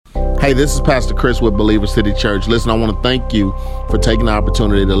Hey, this is Pastor Chris with Believer City Church. Listen, I want to thank you for taking the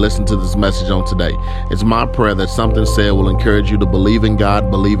opportunity to listen to this message on today. It's my prayer that something said will encourage you to believe in God,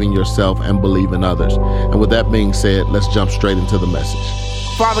 believe in yourself, and believe in others. And with that being said, let's jump straight into the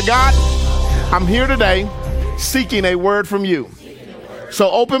message. Father God, I'm here today seeking a word from you. So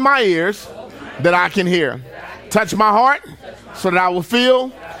open my ears that I can hear. Touch my heart so that I will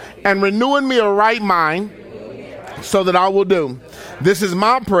feel, and renew in me a right mind so that I will do. This is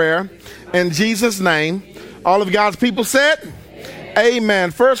my prayer in Jesus' name. All of God's people said,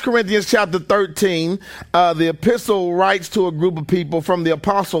 amen. 1 Corinthians chapter 13, the epistle writes to a group of people from the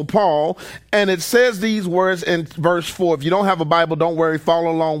Apostle Paul, and it says these words in verse 4. If you don't have a Bible, don't worry,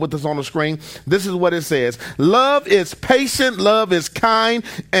 follow along with us on the screen. This is what it says. Love is patient, love is kind,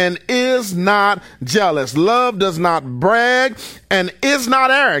 and is not jealous. Love does not brag and is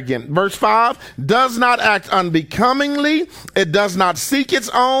not arrogant. Verse 5, does not act unbecomingly, it does not seek its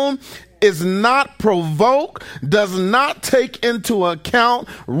own, is not provoked, does not take into account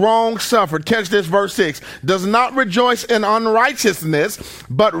wrong suffered. Catch this, verse 6. Does not rejoice in unrighteousness,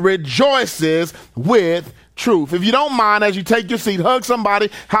 but rejoices with truth. If you don't mind, as you take your seat, hug somebody,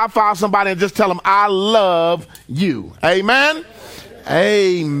 high five somebody, and just tell them, I love you. Amen?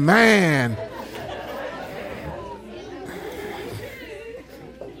 Amen.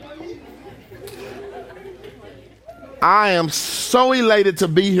 I am so elated to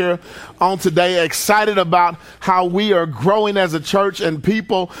be here on today, excited about how we are growing as a church and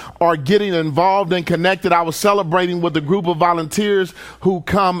people are getting involved and connected. I was celebrating with a group of volunteers who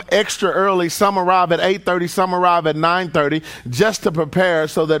come extra early. Some arrive at 8:30, some arrive at 9:30, just to prepare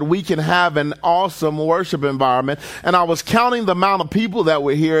so that we can have an awesome worship environment. And I was counting the amount of people that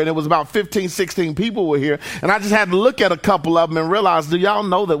were here, and it was about 15, 16 people were here. And I just had to look at a couple of them and realize, do y'all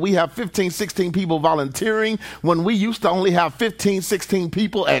know that we have 15, 16 people volunteering when we used to only have 15, 16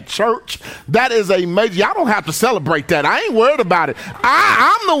 people at church? That is a major, y'all don't have to celebrate that. I ain't worried about it.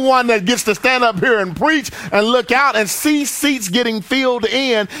 I'm the one that gets to stand up here and preach and look out and see seats getting filled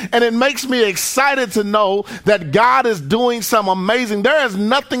in. And it makes me excited to know that God is doing some amazing. There is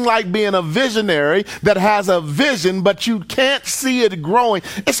nothing like being a visionary that has a vision, but you can't see it growing.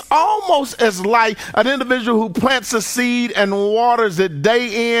 It's almost as like an individual who plants a seed and waters it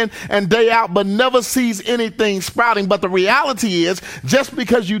day in and day out, but never sees anything sprouting. But the reality is, just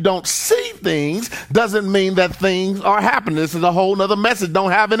because you don't see things doesn't mean that things are happening. This is a whole nother message.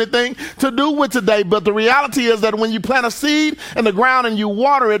 Don't have anything to do with today. But the reality is that when you plant a seed in the ground and you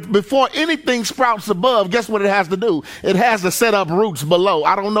water it, before anything sprouts above, guess what it has to do? It has to set up roots below.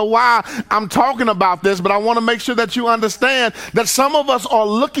 I don't know why I'm talking about this, but I want to make sure that you understand that some of us are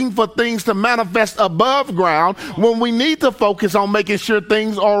looking for things to manifest above ground when we need to focus on making sure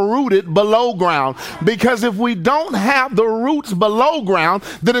things are rooted below ground. Because if we don't have the roots below ground,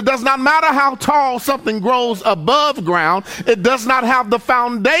 then it does not matter how tall something grows above ground. It does not have the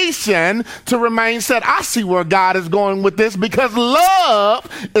foundation to remain set. I see where God is going with this, because love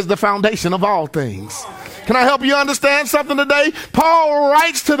is the foundation of all things. Can I help you understand something today? Paul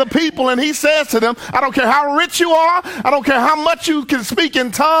writes to the people and he says to them, I don't care how rich you are. I don't care how much you can speak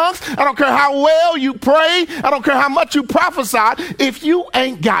in tongues. I don't care how well you pray. I don't care how much you prophesy. If you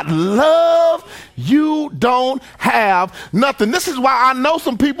ain't got love, you don't have nothing. This is why I know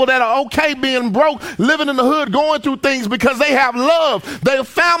some people that are okay being broke, living in the hood, going through things, because they have love. Their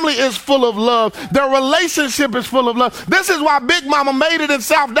family is full of love. Their relationship is full of love. This is why Big Mama made it in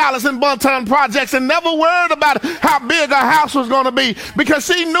South Dallas in Buntown Projects and never worried about how big her house was going to be, because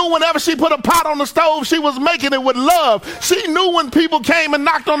she knew whenever she put a pot on the stove, she was making it with love. She knew when people came and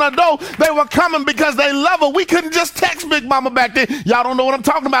knocked on her door, they were coming because they love her. We couldn't just text Big Mama back then. Y'all don't know what I'm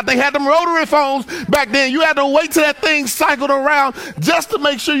talking about. They had them rotary phones back then. You had to wait till that thing cycled around just to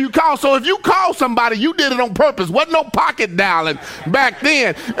make sure you call. So if you call somebody, you did it on purpose. Wasn't no pocket dialing back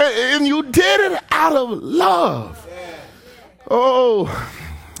then. And you did it out of love. Oh,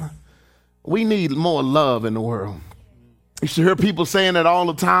 we need more love in the world. You should hear people saying that all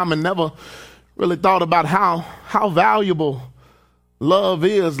the time and never really thought about how valuable love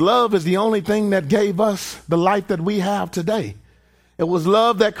is. Love is the only thing that gave us the life that we have today. It was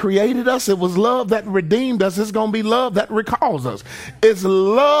love that created us. It was love that redeemed us. It's going to be love that recalls us. It's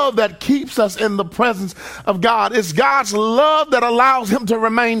love that keeps us in the presence of God. It's God's love that allows him to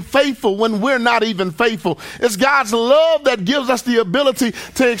remain faithful when we're not even faithful. It's God's love that gives us the ability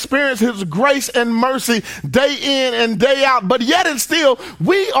to experience his grace and mercy day in and day out. But yet and still,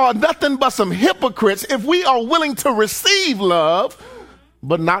 we are nothing but some hypocrites if we are willing to receive love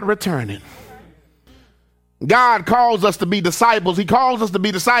but not return it. God calls us to be disciples. He calls us to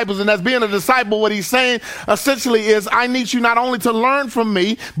be disciples. And as being a disciple, what he's saying essentially is, I need you not only to learn from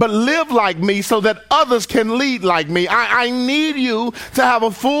me, but live like me so that others can lead like me. I need you to have a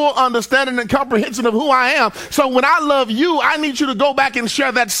full understanding and comprehension of who I am. So when I love you, I need you to go back and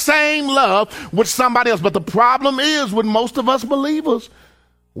share that same love with somebody else. But the problem is with most of us believers,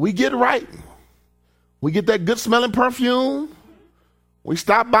 we get right. We get that good smelling perfume. We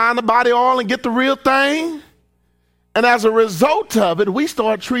stop buying the body oil and get the real thing. And as a result of it, we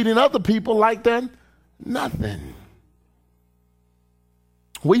start treating other people like they're nothing.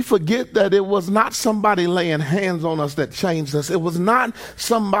 We forget that it was not somebody laying hands on us that changed us. It was not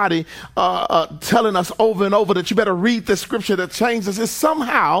somebody telling us over and over that you better read this scripture that changed us. It's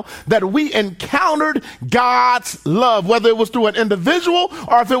somehow that we encountered God's love, whether it was through an individual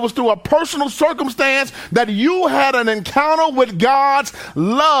or if it was through a personal circumstance, that you had an encounter with God's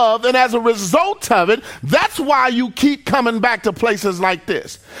love. And as a result of it, that's why you keep coming back to places like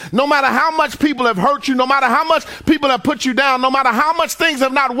this. No matter how much people have hurt you, no matter how much people have put you down, no matter how much things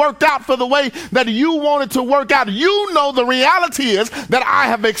have not worked out for the way that you wanted to work out, you know the reality is that I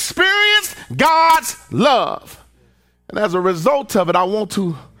have experienced God's love. And as a result of it, I want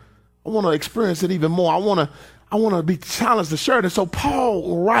to experience it even more. I want to be challenged to share it. And so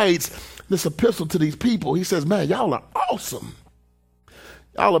Paul writes this epistle to these people. He says, man, y'all are awesome.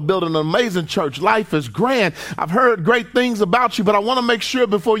 Y'all are building an amazing church. Life is grand. I've heard great things about you, but I want to make sure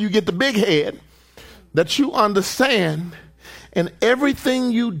before you get the big head that you understand, in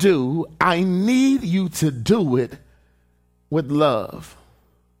everything you do, I need you to do it with love.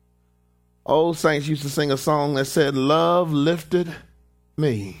 Old saints used to sing a song that said, love lifted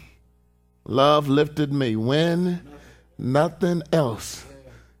me. Love lifted me when nothing else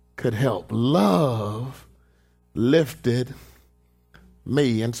could help. Love lifted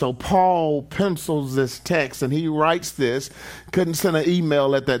me. And so Paul pencils this text and he writes this. Couldn't send an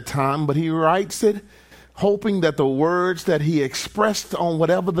email at that time, but he writes it hoping that the words that he expressed on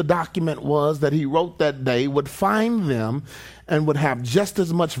whatever the document was that he wrote that day would find them and would have just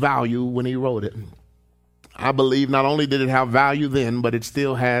as much value when he wrote it. I believe not only did it have value then, but it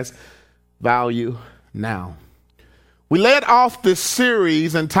still has value now. We led off this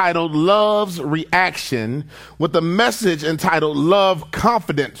series entitled Love's Reaction with a message entitled Love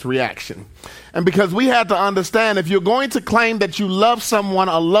Confidence Reaction. And because we had to understand, if you're going to claim that you love someone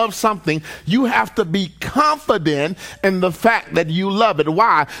or love something, you have to be confident in the fact that you love it.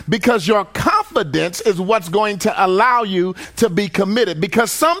 Why? Because your confidence is what's going to allow you to be committed.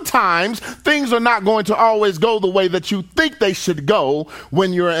 Because sometimes things are not going to always go the way that you think they should go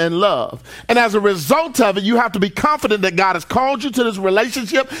when you're in love. And as a result of it, you have to be confident that God has called you to this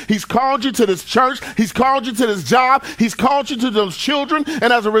relationship. He's called you to this church. He's called you to this job. He's called you to those children.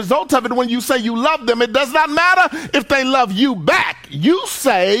 And as a result of it, when you say you love them, it does not matter if they love you back. You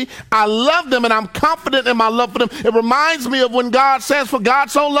say, I love them and I'm confident in my love for them. It reminds me of when God says, for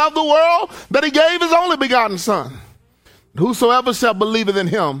God so loved the world that he gave his only begotten son. Whosoever shall believeth in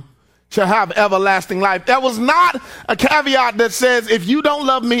him shall have everlasting life. There was not a caveat that says, if you don't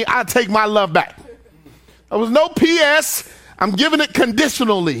love me, I take my love back. There was no PS. I'm giving it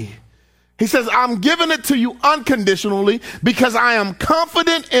conditionally. He says, I'm giving it to you unconditionally because I am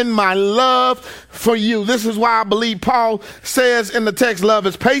confident in my love for you. This is why I believe Paul says in the text, love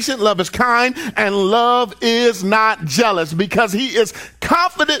is patient, love is kind, and love is not jealous, because he is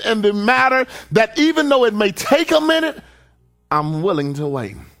confident in the matter that even though it may take a minute, I'm willing to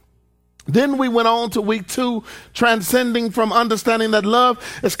wait. Then we went on to week 2, transcending from understanding that love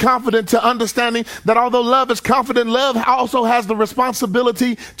is confident to understanding that although love is confident, love also has the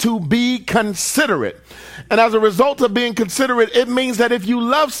responsibility to be considerate. And as a result of being considerate, it means that if you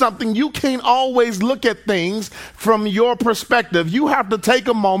love something, you can't always look at things from your perspective. You have to take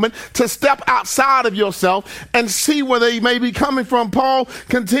a moment to step outside of yourself and see where they may be coming from. Paul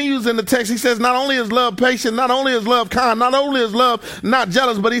continues in the text. He says, not only is love patient, not only is love kind, not only is love not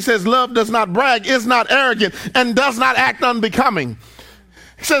jealous, but he says love does not brag, is not arrogant, and does not act unbecoming.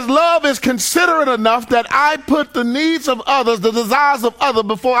 He says, love is considerate enough that I put the needs of others, the desires of others,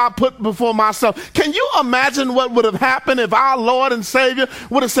 before I put before myself. Can you imagine what would have happened if our Lord and Savior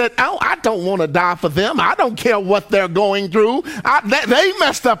would have said, oh, I don't want to die for them. I don't care what they're going through. They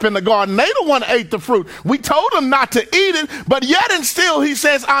messed up in the garden. They the one ate the fruit. We told them not to eat it, but yet and still he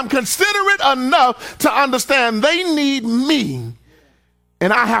says, I'm considerate enough to understand they need me,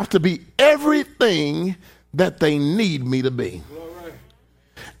 and I have to be everything that they need me to be.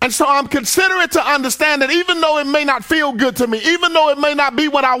 And so I'm considerate to understand that even though it may not feel good to me, even though it may not be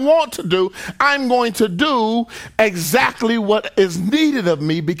what I want to do, I'm going to do exactly what is needed of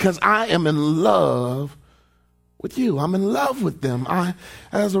me because I am in love with you. I'm in love with them.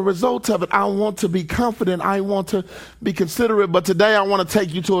 As a result of it, I want to be confident. I want to be considerate. But today I want to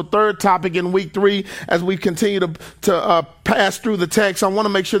take you to a third topic in week 3 as we continue to pass through the text. I want to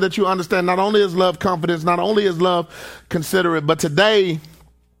make sure that you understand not only is love confidence, not only is love considerate, but today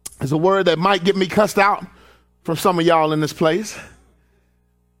is a word that might get me cussed out from some of y'all in this place.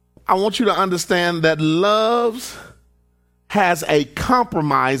 I want you to understand that love has a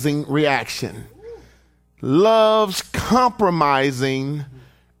compromising reaction. Love's compromising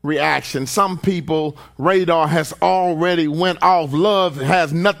reaction. Some people radar has already went off. Love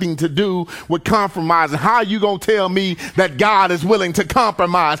has nothing to do with compromising. How are you going to tell me that God is willing to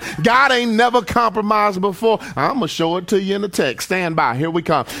compromise? God ain't never compromised before. I'm going to show it to you in the text. Stand by. Here we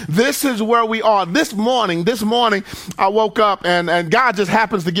come. This is where we are. This morning, I woke up and God just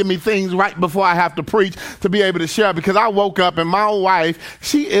happens to give me things right before I have to preach to be able to share, because I woke up and my wife,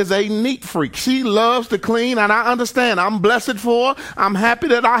 she is a neat freak. She loves to clean, and I understand. I'm blessed for her. I'm happy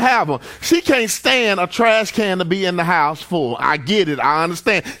that I have her. She can't stand a trash can to be in the house full. I get it. I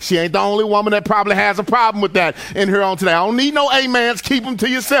understand. She ain't the only woman that probably has a problem with that in here on today. I don't need no amens. Keep them to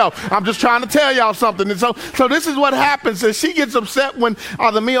yourself. I'm just trying to tell y'all something. And so this is what happens. Is she gets upset when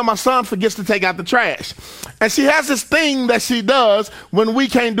either me or my son forgets to take out the trash. And she has this thing that she does when we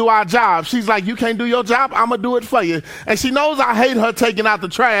can't do our job. She's like, you can't do your job? I'm going to do it for you. And she knows I hate her taking out the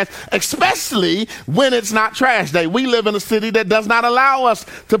trash, especially when it's not trash day. We live in a city that does not allow us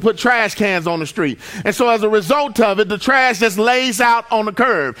to put trash cans on the street. And so as a result of it, the trash just lays out on the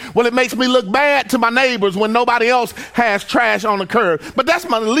curb. Well, it makes me look bad to my neighbors when nobody else has trash on the curb. But that's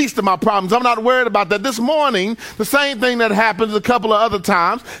the least of my problems. I'm not worried about that. This morning, the same thing that happens a couple of other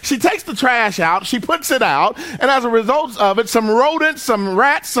times. She takes the trash out, she puts it out, and as a result of it, some rodents, some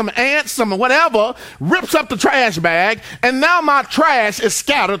rats, some ants, some whatever, rips up the trash bag, and now my trash is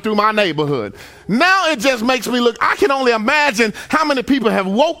scattered through my neighborhood. Now it just makes me look, I can only imagine how many people have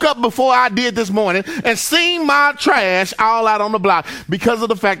woke up before I did this morning and seen my trash all out on the block because of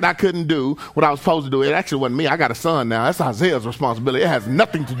the fact I couldn't do what I was supposed to do. It actually wasn't me. I got a son now. That's Isaiah's responsibility. It has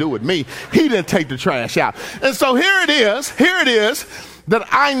nothing to do with me. He didn't take the trash out. And so here it is that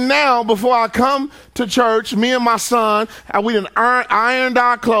I now, before I come to church, me and my son, we done ironed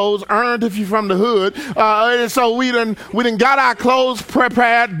our clothes, earned if you're from the hood, and so we done got our clothes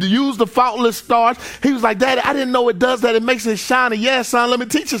prepared, used the faultless starch. He was like, Daddy, I didn't know it does that. It makes it shiny. Yes, son, let me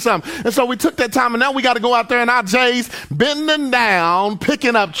teach you something. And so we took that time, and now we got to go out there in our J's, bending down,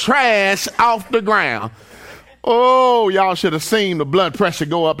 picking up trash off the ground. Oh, y'all should have seen the blood pressure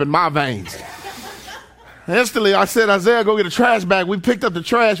go up in my veins. Instantly, I said, Isaiah, go get a trash bag. We picked up the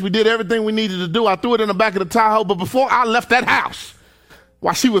trash. We did everything we needed to do. I threw it in the back of the Tahoe. But before I left that house,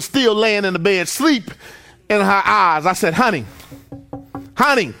 while she was still laying in the bed, sleep in her eyes, I said, honey,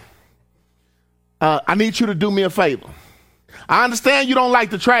 I need you to do me a favor. I understand you don't like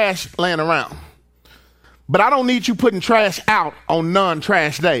the trash laying around, but I don't need you putting trash out on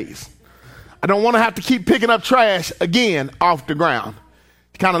non-trash days. I don't want to have to keep picking up trash again off the ground.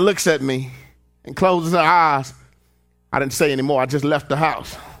 She kind of looks at me and closes her eyes. I didn't say anymore. I just left the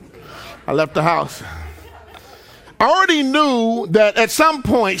house. I already knew that at some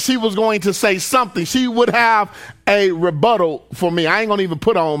point she was going to say something. She would have a rebuttal for me. I ain't going to even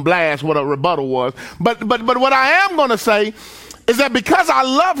put on blast what a rebuttal was. But what I am going to say is that because I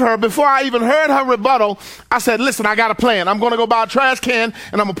love her, before I even heard her rebuttal, I said, listen, I got a plan. I'm going to go buy a trash can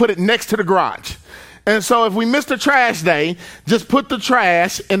and I'm going to put it next to the garage. And so if we miss the trash day, just put the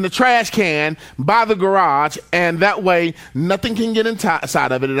trash in the trash can by the garage, and that way nothing can get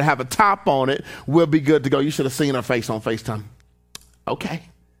inside of it. It'll have a top on it. We'll be good to go. You should have seen her face on FaceTime. Okay.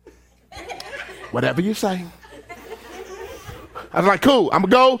 Whatever you say. I was like, cool, I'm going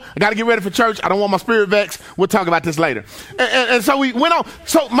to go. I got to get ready for church. I don't want my spirit vexed. We'll talk about this later. And so we went on.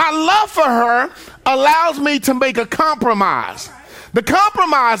 So my love for her allows me to make a compromise. The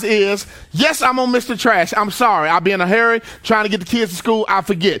compromise is, yes, I'm going to miss the trash. I'm sorry. I'll be in a hurry trying to get the kids to school. I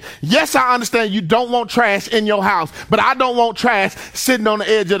forget. Yes, I understand you don't want trash in your house, but I don't want trash sitting on the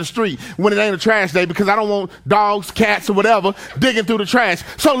edge of the street when it ain't a trash day, because I don't want dogs, cats, or whatever digging through the trash.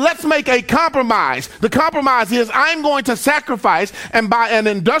 So let's make a compromise. The compromise is I'm going to sacrifice and buy an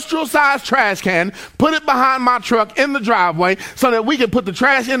industrial-sized trash can, put it behind my truck in the driveway so that we can put the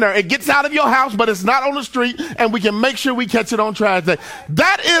trash in there. It gets out of your house, but it's not on the street, and we can make sure we catch it on trash day.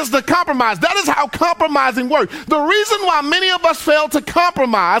 That is the compromise. That is how compromising works. The reason why many of us fail to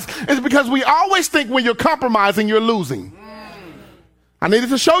compromise is because we always think when you're compromising, you're losing. I needed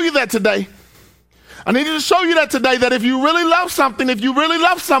to show you that today. That if you really love something, if you really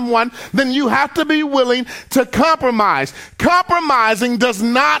love someone, then you have to be willing to compromise. Compromising does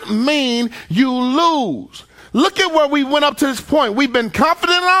not mean you lose. Look at where we went up to this point. We've been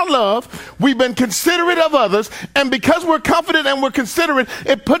confident in our love. We've been considerate of others. And because we're confident and we're considerate,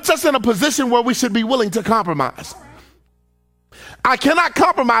 it puts us in a position where we should be willing to compromise. I cannot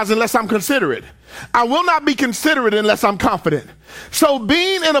compromise unless I'm considerate. I will not be considerate unless I'm confident. So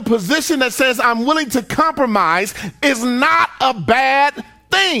being in a position that says I'm willing to compromise is not a bad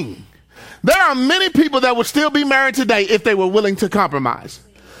thing. There are many people that would still be married today if they were willing to compromise.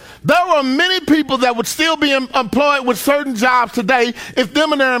 There are many people that would still be employed with certain jobs today if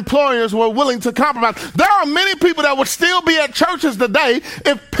them and their employers were willing to compromise. There are many people that would still be at churches today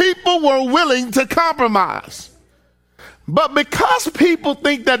if people were willing to compromise. But because people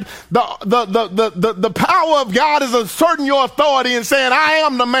think that the power of God is asserting your authority and saying, I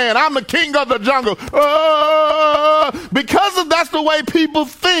am the man, I'm the king of the jungle. Because that's the way people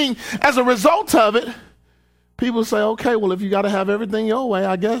think, as a result of it, people say, okay, well, if you got to have everything your way,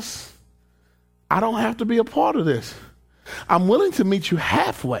 I guess I don't have to be a part of this. I'm willing to meet you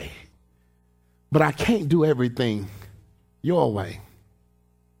halfway, but I can't do everything your way.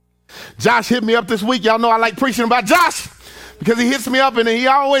 Josh hit me up this week. Y'all know I like preaching about Josh because he hits me up and he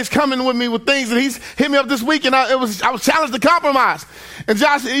always coming with me with things. And he's hit me up this week and I was challenged to compromise. And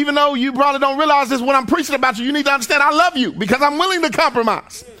Josh, even though you probably don't realize this, when I'm preaching about you, you need to understand I love you because I'm willing to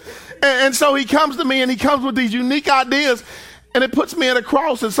compromise. And so he comes to me and he comes with these unique ideas and it puts me at a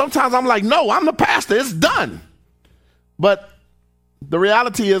cross. And sometimes I'm like, no, I'm the pastor. It's done. But the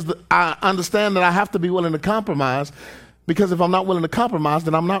reality is that I understand that I have to be willing to compromise, because if I'm not willing to compromise,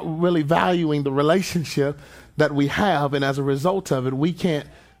 then I'm not really valuing the relationship that we have. And as a result of it, we can't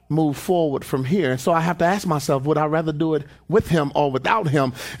move forward from here. And so I have to ask myself, would I rather do it with him or without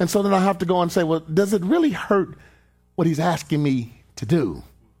him? And so then I have to go and say, well, does it really hurt what he's asking me to do?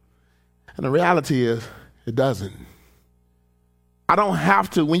 And the reality is, it doesn't. I don't have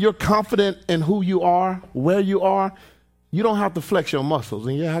to. When you're confident in who you are, where you are, you don't have to flex your muscles.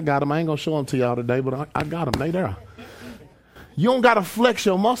 And yeah, I got them. I ain't going to show them to y'all today, but I got them. They there. You don't got to flex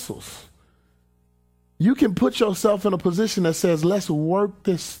your muscles. You can put yourself in a position that says, let's work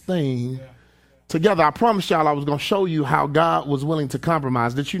this thing together. I promised y'all I was going to show you how God was willing to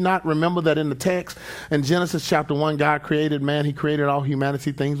compromise. Did you not remember that in the text in Genesis chapter 1, God created man. He created all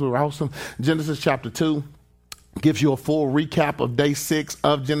humanity. Things were awesome. Genesis chapter 2 gives you a full recap of day 6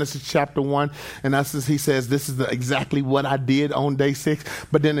 of Genesis chapter 1. And that's as he says, this is exactly what I did on day 6.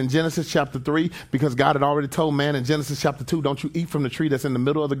 But then in Genesis chapter 3, because God had already told man in Genesis chapter 2, don't you eat from the tree that's in the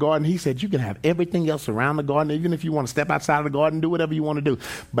middle of the garden. He said, you can have everything else around the garden. Even if you want to step outside of the garden, do whatever you want to do.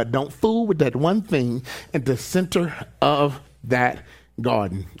 But don't fool with that one thing at the center of that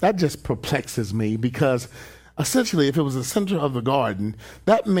garden. That just perplexes me, because essentially, if it was the center of the garden,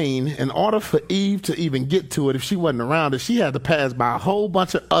 that means in order for Eve to even get to it, if she wasn't around it, she had to pass by a whole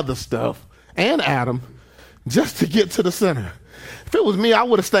bunch of other stuff and Adam just to get to the center. If it was me, I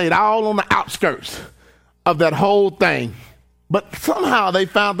would have stayed all on the outskirts of that whole thing. But somehow they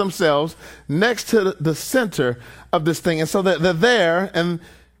found themselves next to the center of this thing. And so they're there and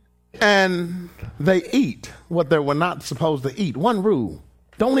they eat what they were not supposed to eat. One rule,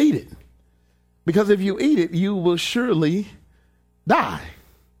 don't eat it. Because if you eat it, you will surely die.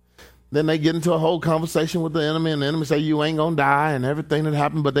 Then they get into a whole conversation with the enemy, and the enemy say, you ain't going to die, and everything that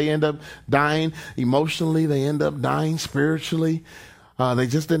happened, but they end up dying emotionally. They end up dying spiritually. They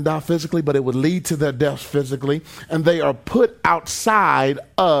just didn't die physically, but it would lead to their deaths physically. And they are put outside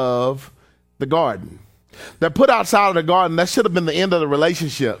of the garden. They're put outside of the garden. That should have been the end of the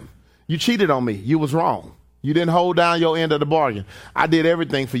relationship. You cheated on me. You was wrong. You didn't hold down your end of the bargain. I did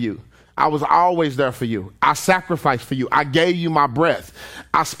everything for you. I was always there for you. I sacrificed for you. I gave you my breath.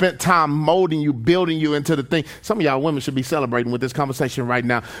 I spent time molding you, building you into the thing. Some of y'all women should be celebrating with this conversation right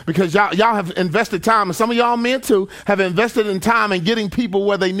now, because y'all have invested time, and some of y'all men too have invested in time in getting people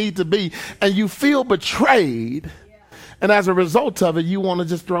where they need to be, and you feel betrayed. And as a result of it, you want to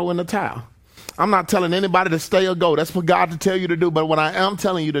just throw in the towel. I'm not telling anybody to stay or go. That's for God to tell you to do. But what I am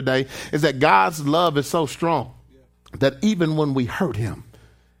telling you today is that God's love is so strong that even when we hurt him,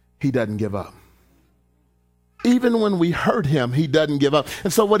 he doesn't give up. Even when we hurt him, he doesn't give up.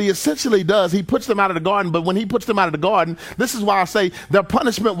 And so what he essentially does, he puts them out of the garden. But when he puts them out of the garden, this is why I say their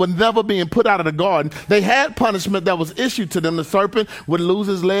punishment was never being put out of the garden. They had punishment that was issued to them. The serpent would lose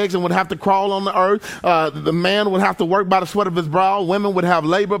his legs and would have to crawl on the earth. The man would have to work by the sweat of his brow. Women would have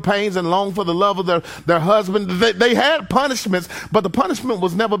labor pains and long for the love of their husband. They had punishments, but the punishment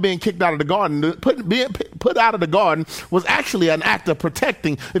was never being kicked out of the garden. Being put out of the garden was actually an act of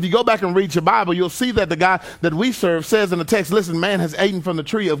protecting. If you go back and read your Bible, you'll see that the guy that we serve says in the text, listen, man has eaten from the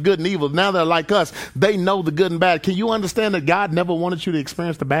tree of good and evil. Now they're like us. They know the good and bad. Can you understand that God never wanted you to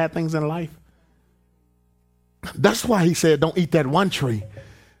experience the bad things in life? That's why he said, don't eat that one tree.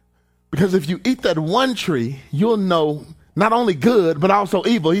 Because if you eat that one tree, you'll know not only good, but also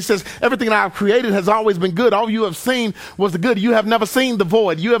evil. He says, everything that I've created has always been good. All you have seen was the good. You have never seen the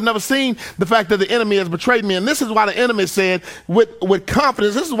void. You have never seen the fact that the enemy has betrayed me. And this is why the enemy said with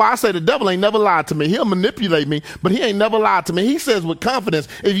confidence, this is why I say the devil ain't never lied to me. He'll manipulate me, but he ain't never lied to me. He says with confidence,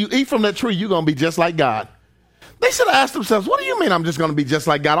 if you eat from that tree, you're going to be just like God. They should have asked themselves, what do you mean I'm just going to be just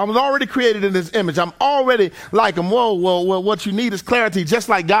like God? I was already created in his image. I'm already like him. Well, what you need is clarity. Just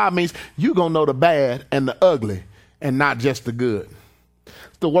like God means you're going to know the bad and the ugly and not just the good.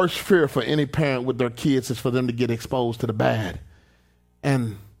 The worst fear for any parent with their kids is for them to get exposed to the bad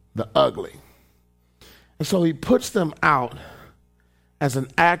and the ugly. And so he puts them out as an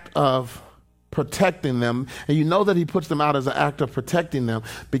act of protecting them. And you know that he puts them out as an act of protecting them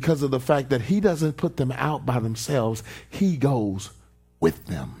because of the fact that he doesn't put them out by themselves. He goes with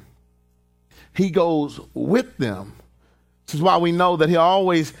them. He goes with them. This is why we know that he'll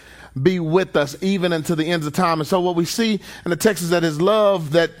always be with us even into the ends of time. And so what we see in the text is that his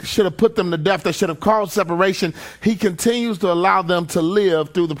love that should have put them to death, that should have caused separation, he continues to allow them to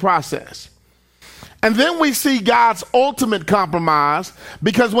live through the process. And then we see God's ultimate compromise,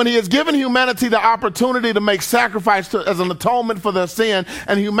 because when he has given humanity the opportunity to make sacrifice as an atonement for their sin,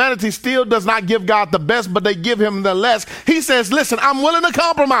 and humanity still does not give God the best, but they give him the less, he says, listen, I'm willing to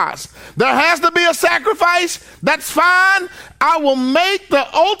compromise. There has to be a sacrifice. That's fine. I will make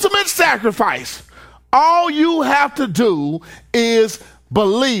the ultimate sacrifice. All you have to do is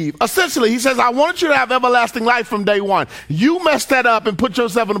believe. Essentially, he says, I want you to have everlasting life from day one. You messed that up and put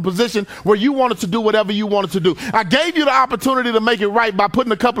yourself in a position where you wanted to do whatever you wanted to do. I gave you the opportunity to make it right by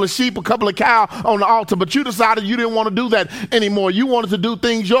putting a couple of sheep, a couple of cow on the altar, but you decided you didn't want to do that anymore. You wanted to do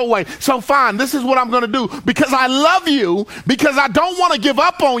things your way. So fine, this is what I'm going to do because I love you, because I don't want to give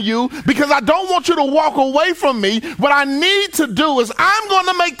up on you, because I don't want you to walk away from me. What I need to do is I'm going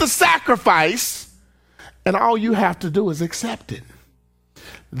to make the sacrifice, and all you have to do is accept it.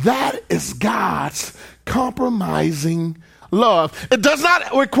 That is God's compromising love. It does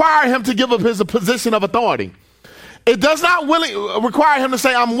not require him to give up his position of authority. It does not require him to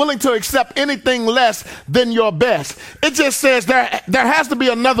say, I'm willing to accept anything less than your best. It just says there has to be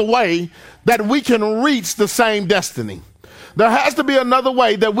another way that we can reach the same destiny. There has to be another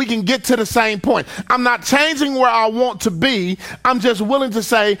way that we can get to the same point. I'm not changing where I want to be. I'm just willing to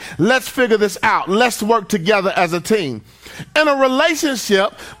say, let's figure this out. Let's work together as a team. In a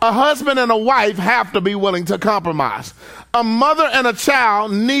relationship, a husband and a wife have to be willing to compromise. A mother and a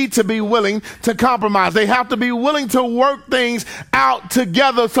child need to be willing to compromise. They have to be willing to work things out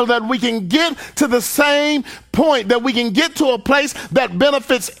together so that we can get to the same point, that we can get to a place that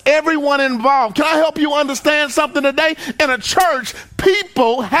benefits everyone involved. Can I help you understand something today? In a church,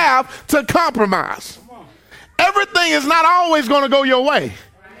 people have to compromise. Everything is not always going to go your way.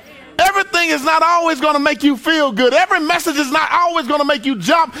 Everything is not always going to make you feel good. Every message is not always going to make you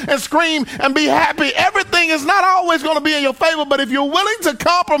jump and scream and be happy. Everything is not always going to be in your favor. But if you're willing to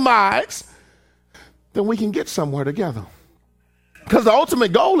compromise, then we can get somewhere together. Because the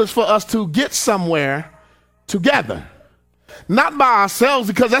ultimate goal is for us to get somewhere together. Not by ourselves,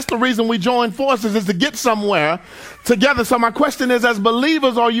 because that's the reason we join forces, is to get somewhere together. So my question is, as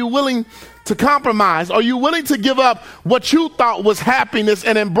believers, are you willing to compromise? Are you willing to give up what you thought was happiness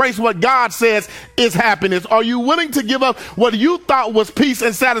and embrace what God says is happiness? Are you willing to give up what you thought was peace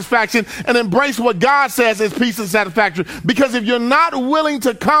and satisfaction and embrace what God says is peace and satisfaction? Because if you're not willing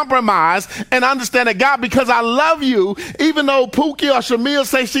to compromise and understand that, God, because I love you, even though Pookie or Shamil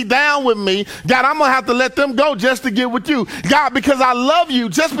say she down with me, God, I'm going to have to let them go just to get with you. God, because I love you,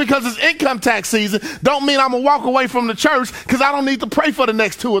 just because it's income tax season, don't mean I'm going to walk away from the church because I don't need to pray for the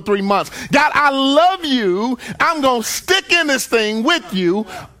next 2 or 3 months. God, I love you. I'm going to stick in this thing with you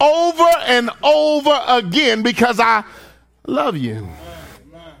over and over again because I love you.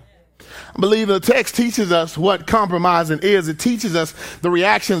 I believe the text teaches us what compromising is. It teaches us the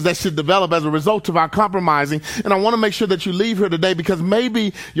reactions that should develop as a result of our compromising. And I want to make sure that you leave here today, because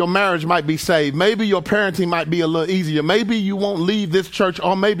maybe your marriage might be saved. Maybe your parenting might be a little easier. Maybe you won't leave this church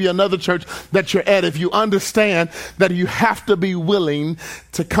or maybe another church that you're at if you understand that you have to be willing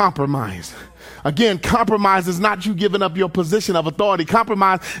to compromise. Again, compromise is not you giving up your position of authority.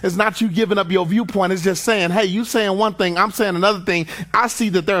 Compromise is not you giving up your viewpoint. It's just saying, hey, you saying one thing, I'm saying another thing. I see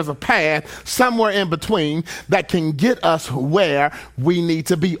that there's a path somewhere in between that can get us where we need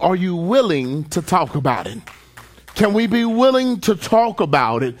to be. Are you willing to talk about it? Can we be willing to talk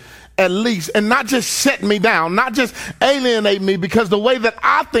about it at least, and not just shut me down, not just alienate me, because the way that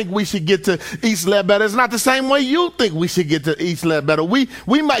I think we should get to East Ledbetter is not the same way you think we should get to East Ledbetter.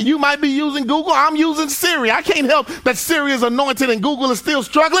 You might be using Google. I'm using Siri. I can't help that Siri is anointed and Google is still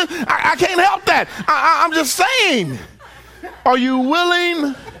struggling. I can't help that. I'm just saying, are you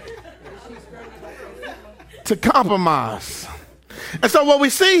willing to compromise? And so what we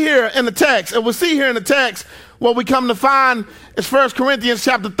see here in the text, what we come to find is 1 Corinthians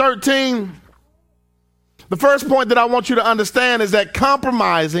chapter 13. The first point that I want you to understand is that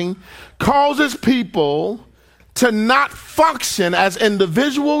compromising causes people to not function as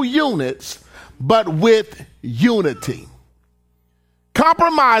individual units, but with unity.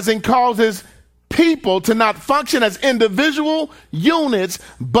 Compromising causes people to not function as individual units,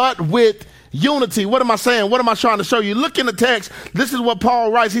 but with unity. What am I saying? What am I trying to show you? Look in the text. This is what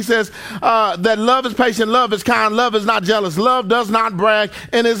Paul writes. He says that love is patient, love is kind, love is not jealous, love does not brag,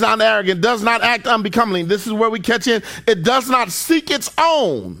 and is not arrogant, does not act unbecomingly. This is where we catch in. It does not seek its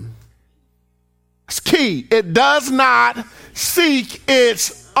own. It's key. It does not seek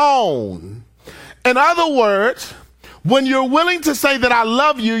its own. In other words, when you're willing to say that I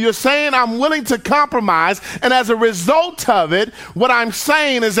love you, you're saying I'm willing to compromise. And as a result of it, what I'm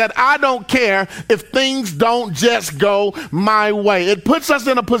saying is that I don't care if things don't just go my way. It puts us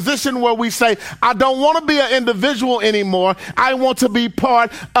in a position where we say, I don't want to be an individual anymore. I want to be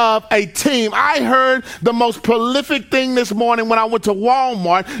part of a team. I heard the most prolific thing this morning when I went to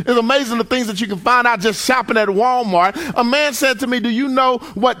Walmart. It's amazing the things that you can find out just shopping at Walmart. A man said to me, do you know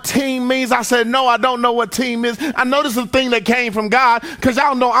what team means? I said, no, I don't know what team is. I noticed the thing that came from God, because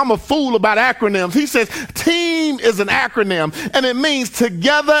y'all know I'm a fool about acronyms. He says team is an acronym, and it means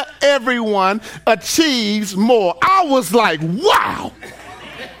together everyone achieves more. I was like, wow.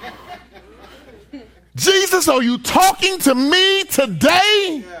 Jesus, are you talking to me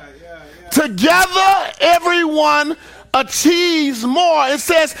today? Together everyone achieves more. It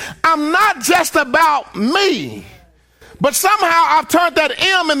says I'm not just about me. But somehow I've turned that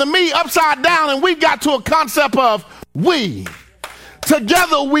M and the me upside down, and we've got to a concept of we.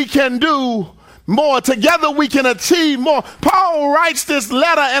 Together we can do more. Together we can achieve more. Paul writes this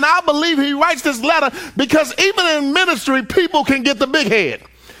letter, and I believe he writes this letter because even in ministry, people can get the big head.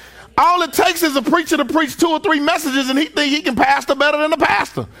 All it takes is a preacher to preach 2 or 3 messages, and he think he can pastor better than the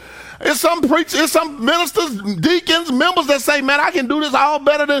pastor. It's some preachers, it's some ministers, deacons, members that say, man, I can do this all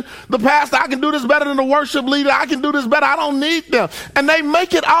better than the pastor. I can do this better than the worship leader. I can do this better. I don't need them. And they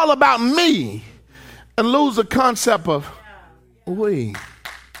make it all about me and lose the concept of we.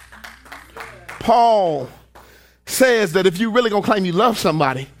 Paul says that if you really going to claim you love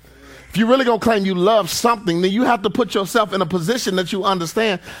somebody, if you really going to claim you love something, then you have to put yourself in a position that you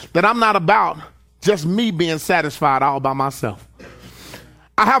understand that I'm not about just me being satisfied all by myself.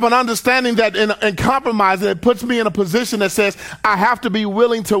 I have an understanding that in compromising, it puts me in a position that says I have to be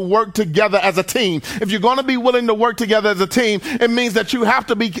willing to work together as a team. If you're going to be willing to work together as a team, it means that you have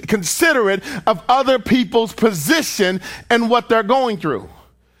to be considerate of other people's position and what they're going through.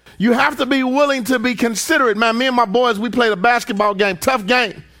 You have to be willing to be considerate. Man, me and my boys, we played a basketball game. Tough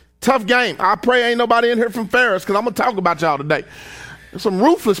game. I pray ain't nobody in here from Ferris, because I'm going to talk about y'all today. Some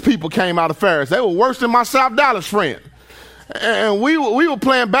ruthless people came out of Ferris. They were worse than my South Dallas friend. And we were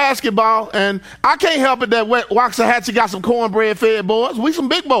playing basketball, and I can't help it that Waxahachie got some cornbread fed boys. We some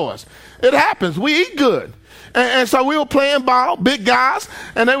big boys. It happens. We eat good. And so we were playing ball, big guys,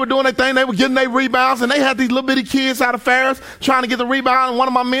 and they were doing their thing. They were getting their rebounds, and they had these little bitty kids out of Ferris trying to get the rebound, and one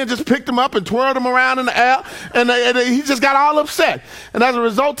of my men just picked them up and twirled them around in the air, and he just got all upset. And as a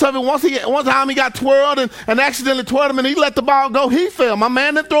result of it, one time he got twirled and accidentally twirled him, and he let the ball go. He fell. My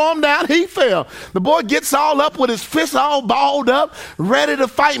man didn't throw him down. He fell. The boy gets all up with his fists all balled up, ready to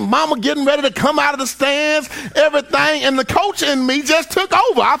fight. Mama getting ready to come out of the stands, everything, and the coach in me just took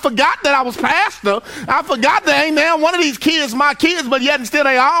over. I forgot that I was pastor. I forgot that ain't now one of these kids my kids, but yet and still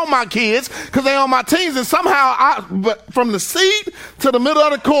they all my kids because they on my teams. And somehow from the seat to the middle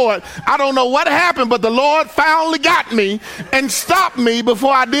of the court, I don't know what happened, but the Lord finally got me and stopped me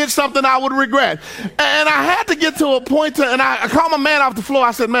before I did something I would regret. And I had to get to a point and I called my man off the floor.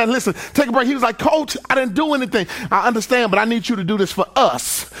 I said, man, listen, take a break. He was like, Coach, I didn't do anything. I understand, but I need you to do this for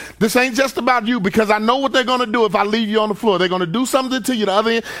us. This ain't just about you, because I know what they're going to do if I leave you on the floor. They're going to do something to you the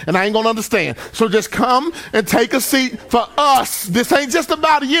other end, and I ain't going to understand. So just come come and take a seat for us. This ain't just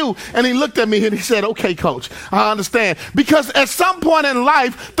about you. And he looked at me and he said, okay, coach, I understand. Because at some point in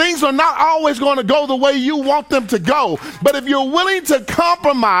life, things are not always going to go the way you want them to go. But if you're willing to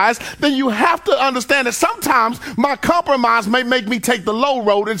compromise, then you have to understand that sometimes my compromise may make me take the low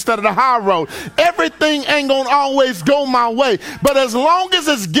road instead of the high road. Everything ain't going to always go my way. But as long as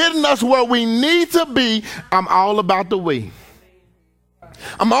it's getting us where we need to be, I'm all about the we.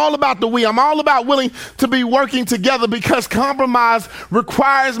 I'm all about the we. I'm all about willing to be working together, because compromise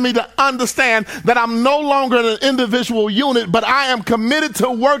requires me to understand that I'm no longer an individual unit, but I am committed to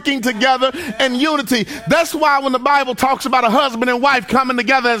working together in unity. That's why when the Bible talks about a husband and wife coming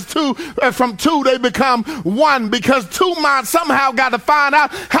together as two, from two they become one, because two minds somehow got to find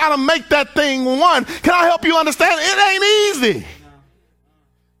out how to make that thing one. Can I help you understand? It ain't easy.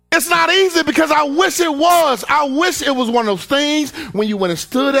 It's not easy, because I wish it was. I wish it was one of those things when you went and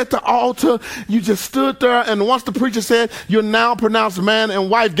stood at the altar, you just stood there, and once the preacher said, you're now pronounced man and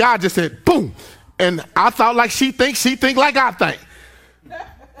wife, God just said, boom. And I thought like she think like I think.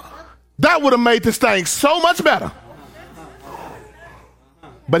 That would have made this thing so much better.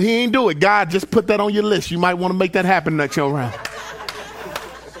 But he ain't do it. God just put that on your list. You might want to make that happen next year round.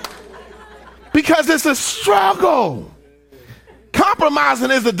 Because it's a struggle.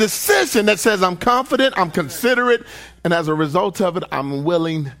 Compromising is a decision that says I'm confident, I'm considerate, and as a result of it, I'm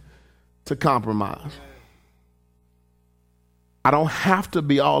willing to compromise. I don't have to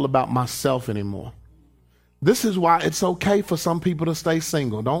be all about myself anymore. This is why it's okay for some people to stay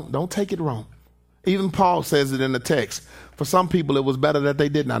single. Don't take it wrong. Even Paul says it in the text. For some people, it was better that they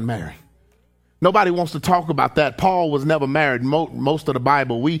did not marry. Nobody wants to talk about that. Paul was never married. Most of the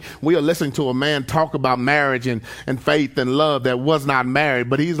Bible, we are listening to a man talk about marriage and faith and love that was not married.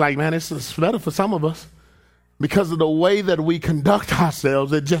 But he's like, man, it's better for some of us. Because of the way that we conduct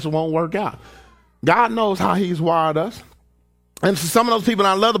ourselves, it just won't work out. God knows how he's wired us. And for some of those people,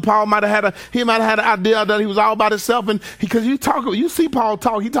 I love that Paul might have had an idea that he was all about himself. And because you see Paul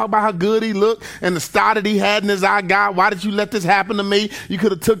talk, he talk about how good he looked and the star that he had in his eye. God, why did you let this happen to me? You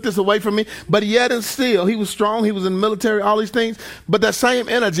could have took this away from me. But yet and still, he was strong. He was in the military, all these things. But that same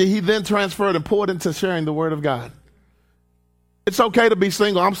energy, he then transferred and poured into sharing the word of God. It's okay to be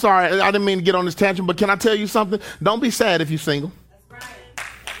single. I'm sorry, I didn't mean to get on this tangent, but can I tell you something? Don't be sad if you're single.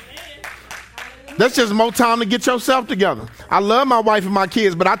 That's just more time to get yourself together. I love my wife and my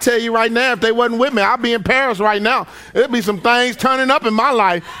kids, but I tell you right now, if they wasn't with me, I'd be in Paris right now. It'd be some things turning up in my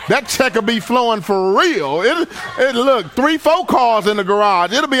life. That check will be flowing for real. It look 3-4 cars in the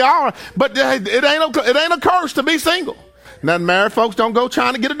garage. It'll be all right. But it ain't a curse to be single. Now, married folks, don't go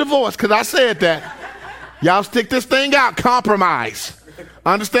trying to get a divorce, because I said that. Y'all stick this thing out. Compromise.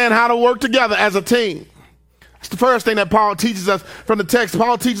 Understand how to work together as a team. It's the first thing that Paul teaches us from the text.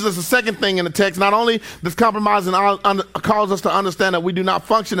 Paul teaches us the second thing in the text. Not only does compromising cause us to understand that we do not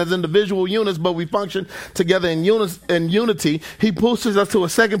function as individual units, but we function together in unity, he pushes us to a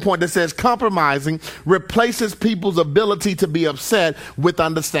second point that says compromising replaces people's ability to be upset with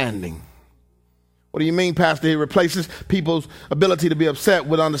understanding. What do you mean, Pastor? He replaces people's ability to be upset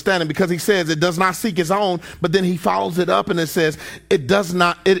with understanding, because he says it does not seek its own, but then he follows it up and it says it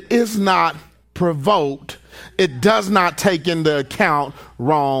is not provoked. It does not take into account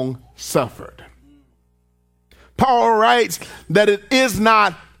wrong suffered. Paul writes that it is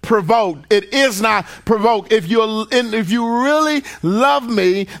not provoked. It is not provoked. If you really love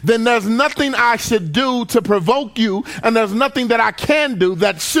me, then there's nothing I should do to provoke you, and there's nothing that I can do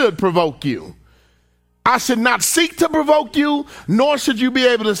that should provoke you. I should not seek to provoke you, nor should you be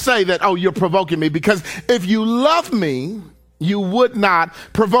able to say that, oh, you're provoking me, because if you love me, you would not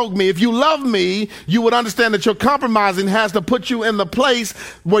provoke me. If you love me, you would understand that your compromising has to put you in the place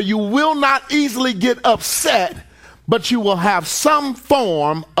where you will not easily get upset, but you will have some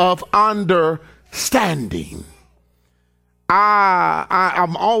form of understanding.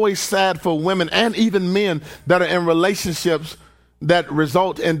 I'm always sad for women and even men that are in relationships that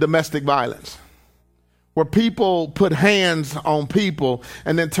result in domestic violence, where people put hands on people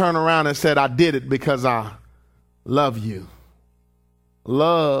and then turn around and said, I did it because I love you.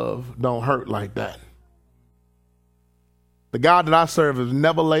 Love don't hurt like that. The God that I serve has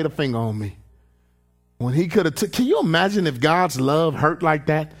never laid a finger on me. When he could have can you imagine if God's love hurt like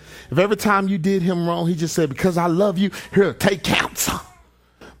that? If every time you did him wrong, he just said, because I love you, here, take counsel.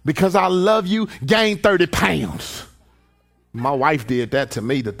 Because I love you, gain 30 pounds. My wife did that to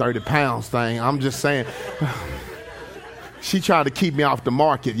me, the 30 pounds thing. I'm just saying. She tried to keep me off the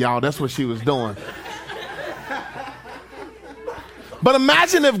market, y'all. That's what she was doing. But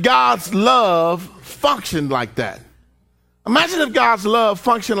imagine if God's love functioned like that. Imagine if God's love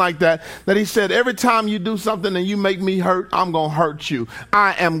functioned like that he said, every time you do something and you make me hurt, I'm going to hurt you.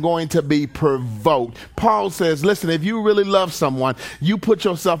 I am going to be provoked. Paul says, listen, if you really love someone, you put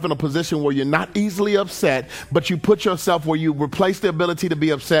yourself in a position where you're not easily upset, but you put yourself where you replace the ability to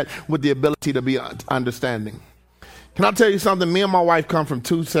be upset with the ability to be understanding. Can I tell you something? Me and my wife come from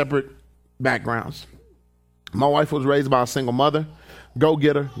two separate backgrounds. My wife was raised by a single mother.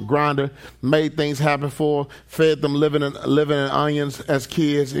 Go-getter, grinder, made things happen for her, fed them living in onions as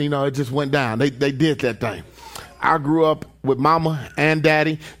kids. You know, it just went down. They did that thing. I grew up with mama and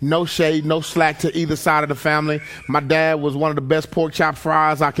daddy, no shade, no slack to either side of the family. My dad was one of the best pork chop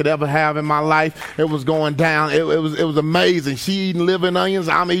fries I could ever have in my life. It was going down. It was amazing. She eating living onions,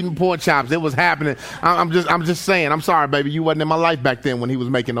 I'm eating pork chops. It was happening. I'm just saying. I'm sorry, baby, you wasn't in my life back then when he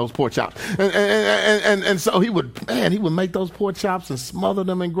was making those pork chops. And so he would make those pork chops and smother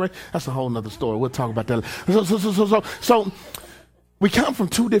them in gravy. That's a whole nother story. We'll talk about that. So we come from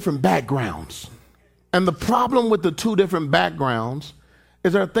two different backgrounds. And the problem with the two different backgrounds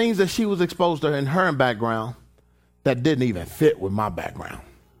is there are things that she was exposed to in her background that didn't even fit with my background.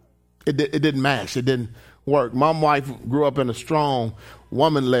 It didn't match. It didn't work. My wife grew up in a strong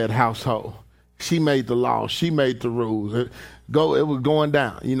woman-led household. She made the laws. She made the rules. It was going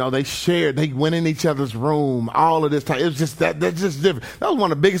down. You know, they shared. They went in each other's room. All of this time. It was just that's just different. That was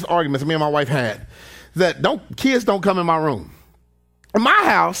one of the biggest arguments me and my wife had. That kids don't come in my room. In my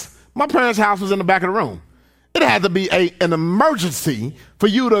house, my parents' house was in the back of the room. It had to be an emergency for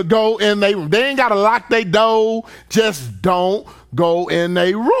you to go in their room. They ain't got to lock their door. Just don't go in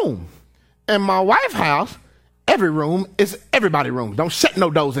their room. In my wife's house, every room is everybody's room. Don't shut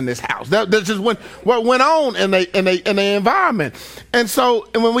no doors in this house. That's just what went on in the environment. And so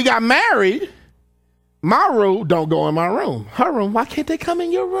when we got married, my rule, don't go in my room. Her room, why can't they come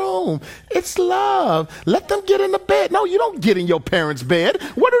in your room? It's love. Let them get in the bed. No, you don't get in your parents' bed.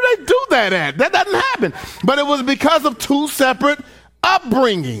 Where do they do that at? That doesn't happen. But it was because of two separate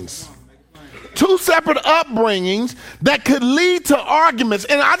upbringings. Two separate upbringings that could lead to arguments.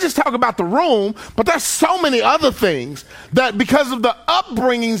 And I just talk about the room, but there's so many other things that because of the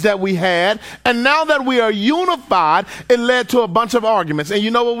upbringings that we had, and now that we are unified, it led to a bunch of arguments. And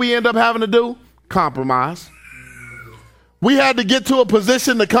you know what we end up having to do? Compromise. We had to get to a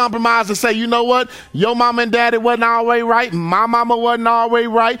position to compromise and say, you know what? Your mama and daddy wasn't always right. My mama wasn't always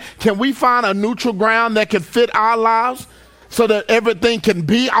right. Can we find a neutral ground that can fit our lives so that everything can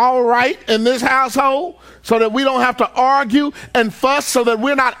be all right in this household? So that we don't have to argue and fuss, so that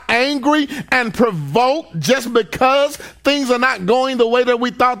we're not angry and provoked just because things are not going the way that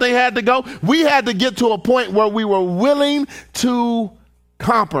we thought they had to go. We had to get to a point where we were willing to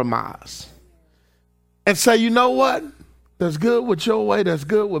compromise. And say, you know what? There's good with your way. There's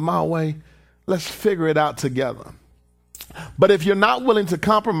good with my way. Let's figure it out together. But if you're not willing to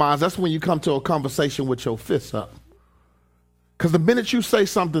compromise, that's when you come to a conversation with your fists up. Because the minute you say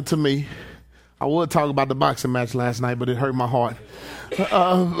something to me, I would talk about the boxing match last night, but it hurt my heart.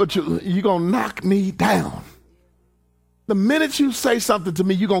 But you're going to knock me down. The minute you say something to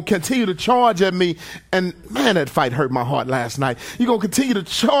me, you're going to continue to charge at me. And man, that fight hurt my heart last night. You're going to continue to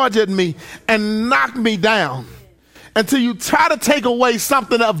charge at me and knock me down until you try to take away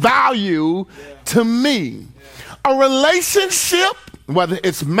something of value to me. A relationship, whether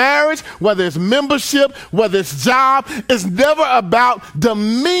it's marriage, whether it's membership, whether it's job, is never about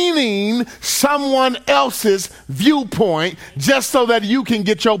demeaning someone else's viewpoint just so that you can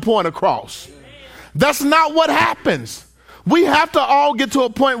get your point across. That's not what happens. We have to all get to a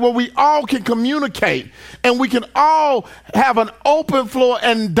point where we all can communicate and we can all have an open floor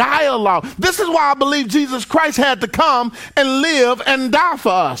and dialogue. This is why I believe Jesus Christ had to come and live and die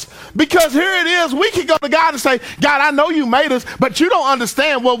for us. Because here it is, we can go to God and say, God, I know you made us, but you don't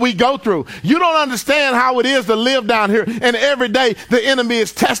understand what we go through. You don't understand how it is to live down here. And every day the enemy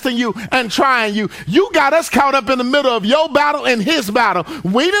is testing you and trying you. You got us caught up in the middle of your battle and his battle.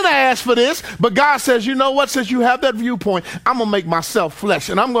 We didn't ask for this, but God says, you know what? Since you have that viewpoint, I'm going to make myself flesh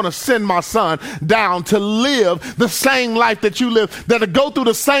and I'm going to send my son down to live the same life that you live, that'll go through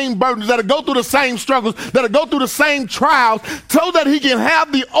the same burdens, that'll go through the same struggles, that'll go through the same trials, so that he can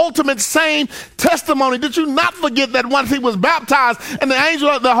have the ultimate same testimony. Did you not forget that once he was baptized and the angel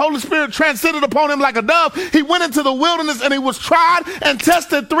of the Holy Spirit transcended upon him like a dove, he went into the wilderness and he was tried and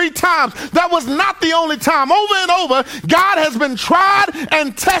tested 3 times. That was not the only time. Over and over, God has been tried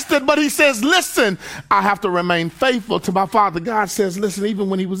and tested, but he says, listen, I have to remain faithful to my Father. God says, listen, even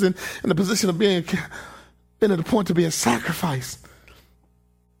when he was in the position of being at the point to be a sacrifice,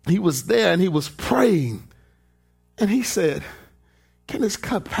 he was there and he was praying. And he said, can this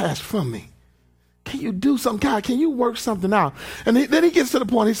cup pass from me? Can you do something? God, can you work something out? And then he gets to the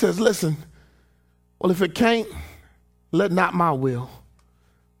point, he says, listen, well, if it can't, let not my will,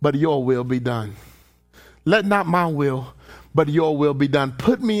 but your will be done. Let not my will, but your will be done.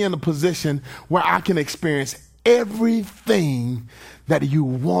 Put me in a position where I can experience everything that you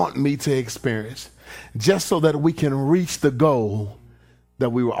want me to experience, just so that we can reach the goal that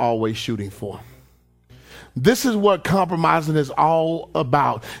we were always shooting for. This is what compromising is all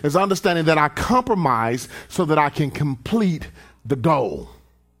about, is understanding that I compromise so that I can complete the goal.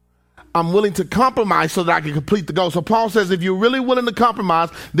 I'm willing to compromise so that I can complete the goal. So Paul says if you're really willing to compromise,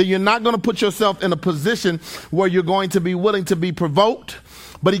 then you're not going to put yourself in a position where you're going to be willing to be provoked.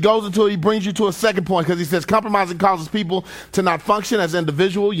 But he brings you to a second point, because he says compromising causes people to not function as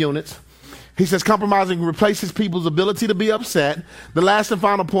individual units. He says compromising replaces people's ability to be upset. The last and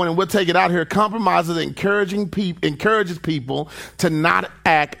final point, and we'll take it out here, compromises encourages people to not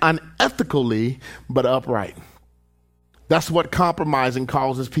act unethically but upright. That's what compromising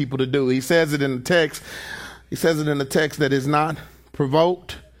causes people to do. He says it in the text. He says it in the text that is not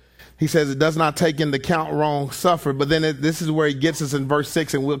provoked. He says it does not take into account wrong suffered. But then this is where he gets us in verse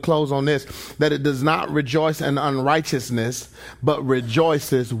 6, and we'll close on this, that it does not rejoice in unrighteousness, but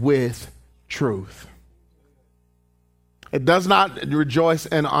rejoices with truth. It does not rejoice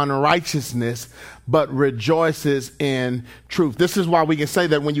in unrighteousness, but rejoices in truth. This is why we can say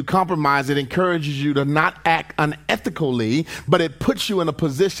that when you compromise, it encourages you to not act unethically, but it puts you in a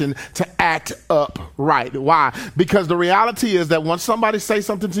position to act upright. Why? Because the reality is that once somebody says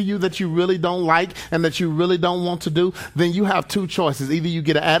something to you that you really don't like and that you really don't want to do, then you have two choices. Either you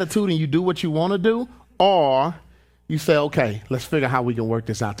get an attitude and you do what you want to do, or you say, okay, let's figure out how we can work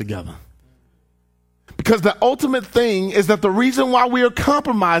this out together. Because the ultimate thing is that the reason why we are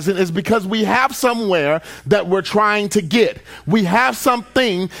compromising is because we have somewhere that we're trying to get. We have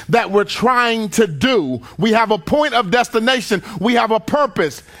something that we're trying to do. We have a point of destination. We have a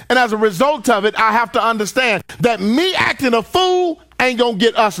purpose. And as a result of it, I have to understand that me acting a fool ain't going to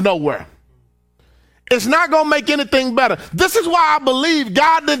get us nowhere. It's not going to make anything better. This is why I believe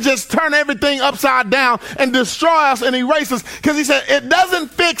God didn't just turn everything upside down and destroy us and erase us, because he said it doesn't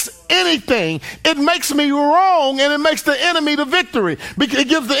fix anything. It makes me wrong, and it makes the enemy the victory. It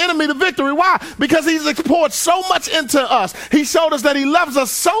gives the enemy the victory. Why? Because he's poured so much into us. He showed us that he loves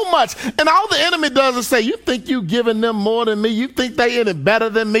us so much, and all the enemy does is say, you think you giving them more than me? You think they any better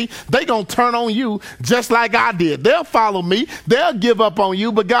than me? They going to turn on you just like I did. They'll follow me. They'll give up on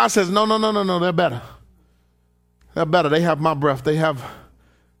you, but God says, no, they're better. They're better. They have my breath. They have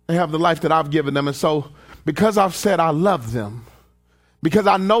the life that I've given them. And so because I've said I love them, because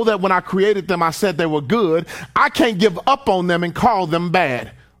I know that when I created them, I said they were good, I can't give up on them and call them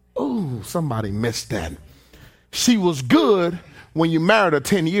bad. Ooh, somebody missed that. She was good when you married her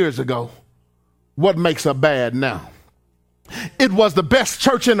 10 years ago. What makes her bad now? It was the best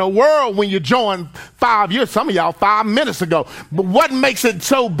church in the world when you joined 5 years, some of y'all 5 minutes ago. But what makes it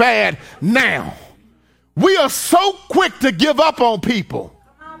so bad now? We are so quick to give up on people.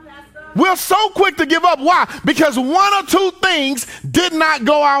 We're so quick to give up. Why? Because one or two things did not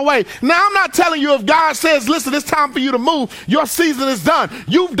go our way. Now, I'm not telling you if God says, listen, it's time for you to move. Your season is done.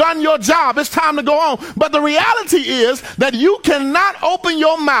 You've done your job. It's time to go on. But the reality is that you cannot open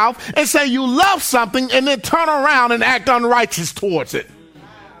your mouth and say you love something and then turn around and act unrighteous towards it.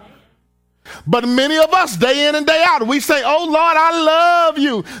 But many of us, day in and day out, we say, oh, Lord, I love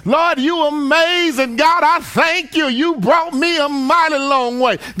you. Lord, you amazing. God, I thank you. You brought me a mighty long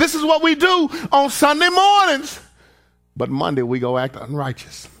way. This is what we do on Sunday mornings. But Monday, we go act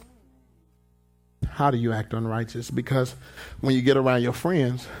unrighteous. How do you act unrighteous? Because when you get around your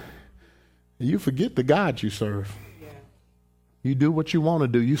friends, you forget the God you serve. You do what you want to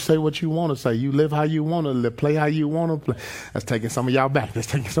do. You say what you want to say. You live how you want to live. Play how you want to play. That's taking some of y'all back.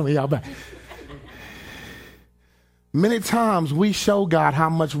 Many times we show God how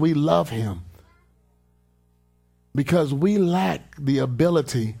much we love him because we lack the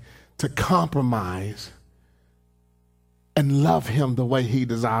ability to compromise and love him the way he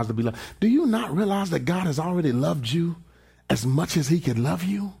desires to be loved. Do you not realize that God has already loved you as much as he can love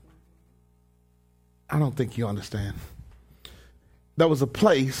you? I don't think you understand. There was a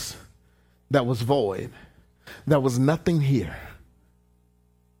place that was void. There was nothing here.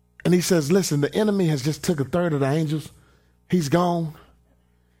 And he says, listen, the enemy has just took a third of the angels. He's gone.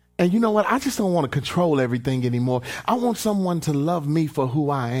 And you know what? I just don't want to control everything anymore. I want someone to love me for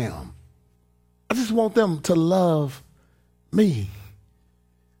who I am. I just want them to love me.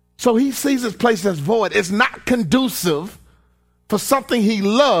 So he sees this place that's void. It's not conducive for something he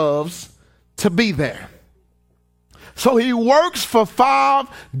loves to be there. So he works for 5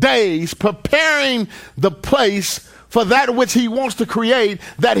 days preparing the place for that which he wants to create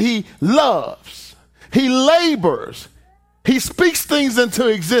that he loves. He labors. He speaks things into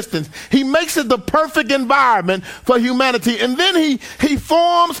existence. He makes it the perfect environment for humanity. And then he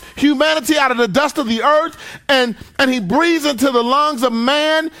forms humanity out of the dust of the earth, and he breathes into the lungs of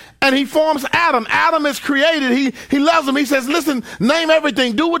man, and he forms Adam. Adam is created. He loves him. He says, listen, name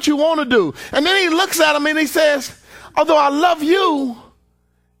everything. Do what you want to do. And then he looks at him and he says, although I love you,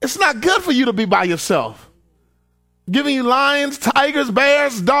 it's not good for you to be by yourself. Giving you lions, tigers,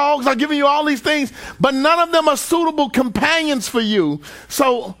 bears, dogs. I'm giving you all these things, but none of them are suitable companions for you.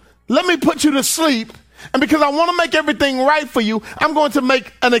 So let me put you to sleep. And because I want to make everything right for you, I'm going to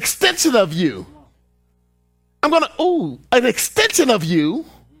make an extension of you. An extension of you.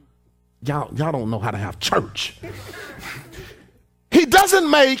 Y'all don't know how to have church. He doesn't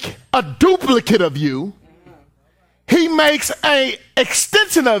make a duplicate of you. He makes an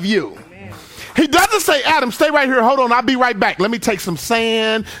extension of you. He doesn't say, Adam, stay right here. Hold on, I'll be right back. Let me take some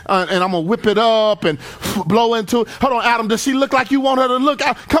sand and I'm going to whip it up and blow into it. Hold on, Adam, does she look like you want her to look?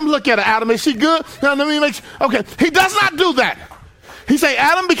 Come look at her, Adam. Is she good? Now, let me make sure. Okay, he does not do that. He say,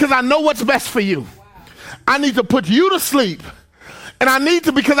 Adam, because I know what's best for you. I need to put you to sleep. And I need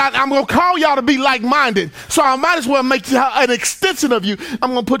to, because I'm going to call y'all to be like-minded. So I might as well make an extension of you.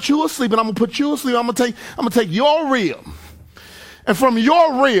 I'm going to put you asleep, and I'm going to put you asleep. I'm going to take your rib. And from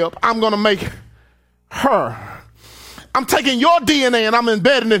your rib, I'm going to make her. I'm taking your DNA and I'm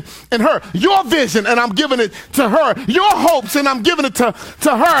embedding it in her. Your vision and I'm giving it to her. Your hopes and I'm giving it to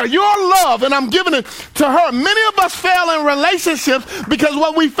her. Your love and I'm giving it to her. Many of us fail in relationships because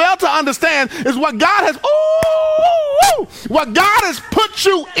what we fail to understand is what God has put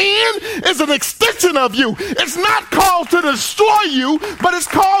you in is an extension of you. It's not called to destroy you, but it's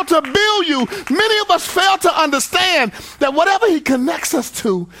called to build you. Many of us fail to understand that whatever he connects us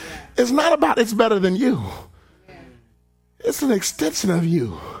to is not about it's better than you. It's an extension of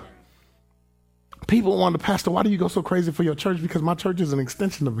you. People wonder, Pastor, why do you go so crazy for your church? Because my church is an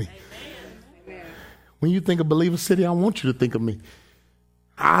extension of me. Amen. When you think of Believer City, I want you to think of me.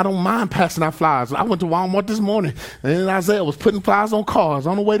 I don't mind passing out flyers. I went to Walmart this morning, and Isaiah was putting flyers on cars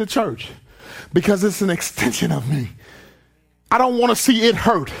on the way to church because it's an extension of me. I don't want to see it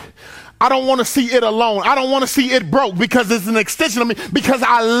hurt. I don't want to see it alone. I don't want to see it broke because it's an extension of me, because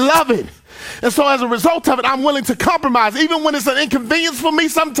I love it. And so as a result of it, I'm willing to compromise. Even when it's an inconvenience for me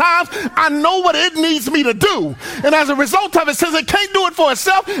sometimes, I know what it needs me to do. And as a result of it, since it can't do it for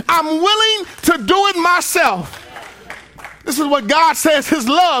itself, I'm willing to do it myself. This is what God says, his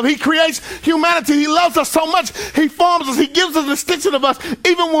love. He creates humanity. He loves us so much. He forms us. He gives us an extension of us.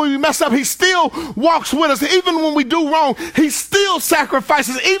 Even when we mess up, he still walks with us. Even when we do wrong, he still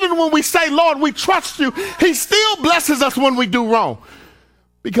sacrifices. Even when we say, Lord, we trust you, he still blesses us when we do wrong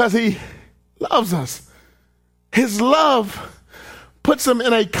because he loves us. His love puts him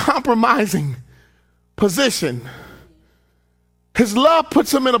in a compromising position. His love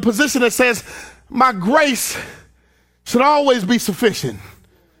puts him in a position that says, my grace should always be sufficient.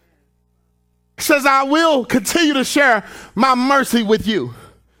 It says, I will continue to share my mercy with you.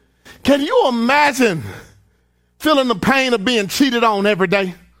 Can you imagine feeling the pain of being cheated on every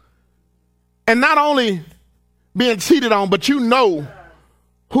day? And not only being cheated on, but you know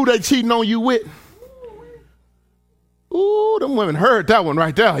who they cheating on you with. Ooh, them women heard that one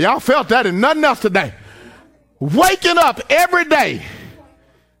right there. Y'all felt that and nothing else today. Waking up every day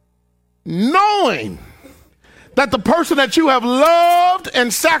knowing that the person that you have loved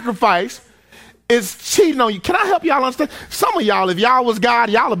and sacrificed is cheating on you. Can I help y'all understand? Some of y'all, if y'all was God,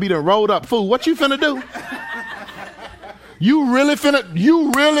 y'all would be done rolled up. Fool, what you finna do? You really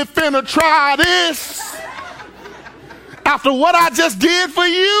finna try this? After what I just did for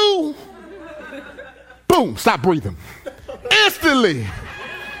you? Boom, stop breathing. Instantly.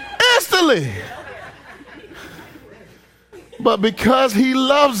 But because he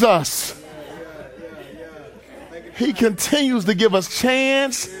loves us, he continues to give us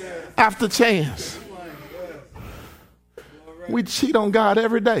chance after chance. We cheat on God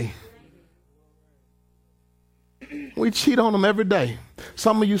every day. We cheat on him every day.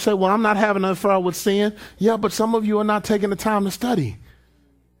 Some of you say, well, I'm not having an affair with sin. Yeah, but some of you are not taking the time to study.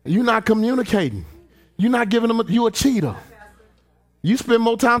 You're not communicating. You're not giving them, you're a cheater. You spend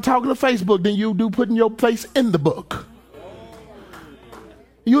more time talking to Facebook than you do putting your face in the book.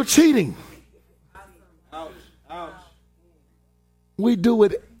 You're cheating. We do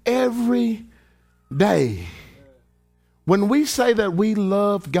it every day. When we say that we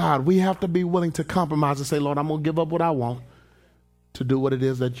love God, we have to be willing to compromise and say, Lord, I'm going to give up what I want to do what it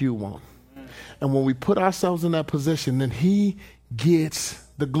is that you want. And when we put ourselves in that position, then he gets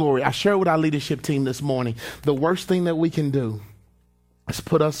the glory. I shared with our leadership team this morning, the worst thing that we can do is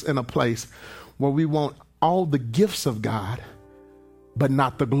put us in a place where we want all the gifts of God, but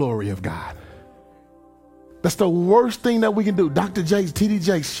not the glory of God. That's the worst thing that we can do. Dr. Jakes, T.D.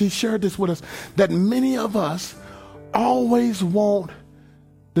 Jakes, she shared this with us, that many of us always want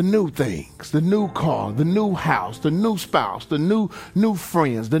the new things, the new car, the new house, the new spouse, the new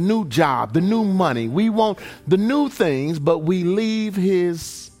friends, the new job, the new money. We want the new things, but we leave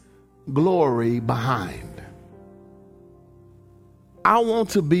his glory behind. I want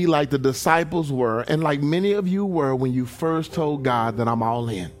to be like the disciples were, and like many of you were when you first told God that I'm all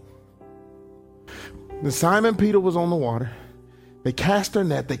in. When Simon Peter was on the water, they cast their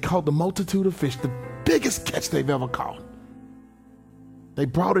net, they caught the multitude of fish, the biggest catch they've ever caught. They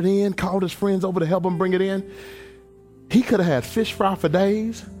brought it in, called his friends over to help him bring it in. He could have had fish fry for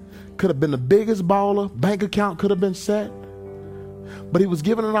days, could have been the biggest baller, bank account could have been set. But he was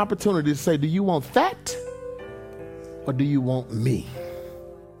given an opportunity to say, do you want that or do you want me?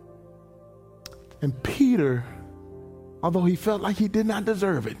 And Peter, although he felt like he did not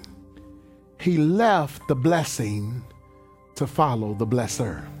deserve it, he left the blessing to follow the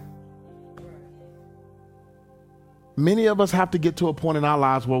blesser. Many of us have to get to a point in our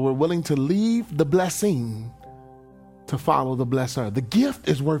lives where we're willing to leave the blessing to follow the blesser. The gift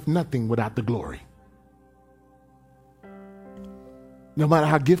is worth nothing without the glory. No matter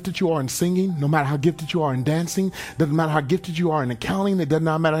how gifted you are in singing, no matter how gifted you are in dancing, doesn't matter how gifted you are in accounting, it does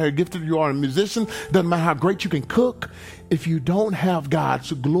not matter how gifted you are a musician, doesn't matter how great you can cook, if you don't have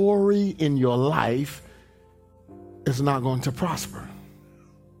God's glory in your life, it's not going to prosper.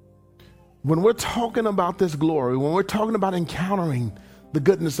 When we're talking about this glory, when we're talking about encountering the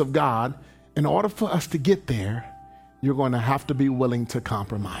goodness of God, in order for us to get there, you're going to have to be willing to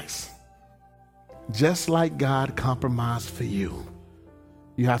compromise. Just like God compromised for you.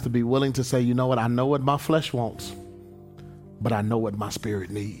 You have to be willing to say, you know what, I know what my flesh wants, but I know what my spirit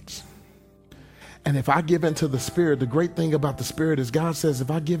needs. And if I give into the Spirit, the great thing about the Spirit is God says, if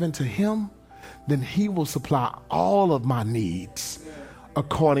I give into him, then he will supply all of my needs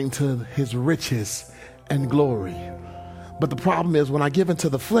according to his riches and glory. But the problem is when I give into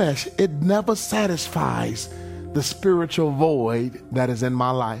the flesh, it never satisfies the spiritual void that is in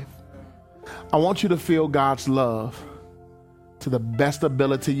my life. I want you to feel God's love to the best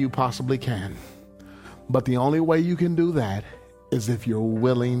ability you possibly can. But the only way you can do that is if you're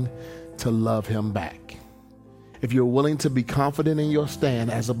willing to love him back. If you're willing to be confident in your stand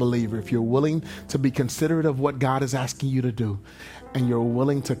as a believer, if you're willing to be considerate of what God is asking you to do, and you're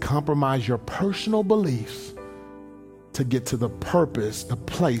willing to compromise your personal beliefs to get to the purpose, the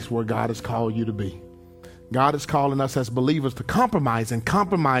place where God has called you to be. God is calling us as believers to compromise, and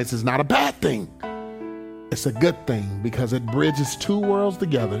compromise is not a bad thing. It's a good thing because it bridges two worlds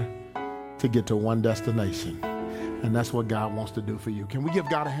together to get to one destination. And that's what God wants to do for you. Can we give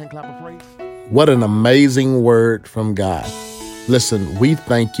God a hand clap of praise? What an amazing word from God. Listen, we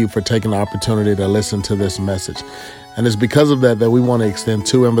thank you for taking the opportunity to listen to this message. And it's because of that we want to extend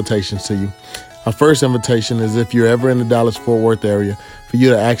two invitations to you. Our first invitation is if you're ever in the Dallas-Fort Worth area, for you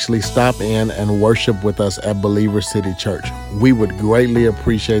to actually stop in and worship with us at Believer City Church. We would greatly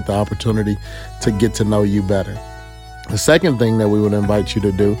appreciate the opportunity to get to know you better. The second thing that we would invite you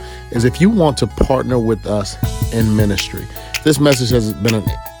to do is if you want to partner with us in ministry. This message has been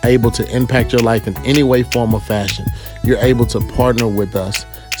able to impact your life in any way, form, or fashion. You're able to partner with us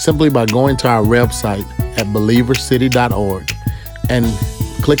simply by going to our website at believercity.org and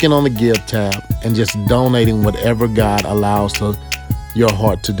clicking on the Give tab and just donating whatever God allows your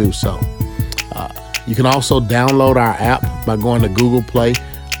heart to do so. You can also download our app by going to Google Play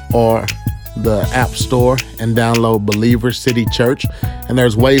or the App Store and download Believer City Church. And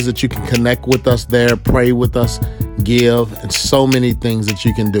there's ways that you can connect with us there, pray with us, give, and so many things that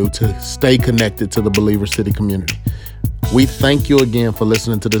you can do to stay connected to the Believer City community. We thank you again for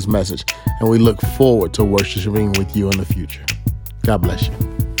listening to this message, and we look forward to worshiping with you in the future. God bless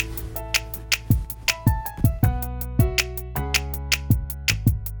you.